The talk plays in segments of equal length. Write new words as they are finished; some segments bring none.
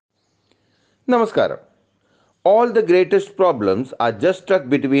Namaskaram. All the greatest problems are just stuck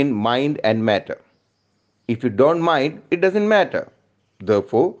between mind and matter. If you don't mind, it doesn't matter.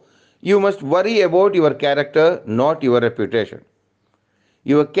 Therefore, you must worry about your character, not your reputation.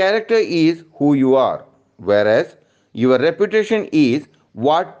 Your character is who you are, whereas your reputation is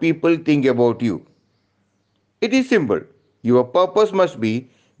what people think about you. It is simple. Your purpose must be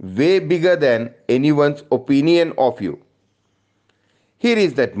way bigger than anyone's opinion of you. Here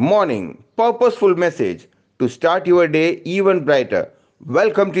is that morning, purposeful message to start your day even brighter.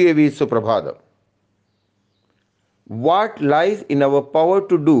 Welcome to AV Suprabhatham. What lies in our power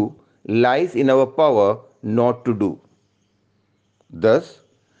to do lies in our power not to do. Thus,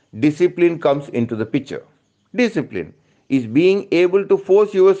 discipline comes into the picture. Discipline is being able to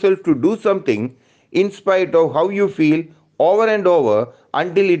force yourself to do something in spite of how you feel over and over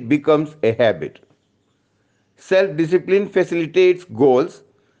until it becomes a habit. Self discipline facilitates goals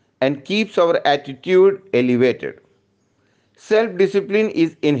and keeps our attitude elevated. Self discipline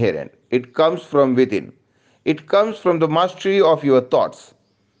is inherent, it comes from within. It comes from the mastery of your thoughts.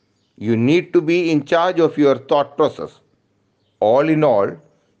 You need to be in charge of your thought process. All in all,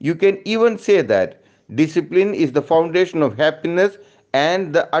 you can even say that discipline is the foundation of happiness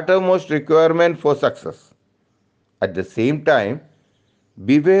and the uttermost requirement for success. At the same time,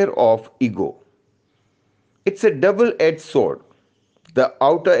 beware of ego. It's a double edged sword. The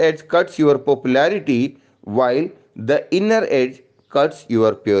outer edge cuts your popularity while the inner edge cuts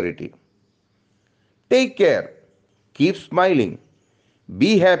your purity. Take care. Keep smiling.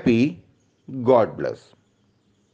 Be happy. God bless.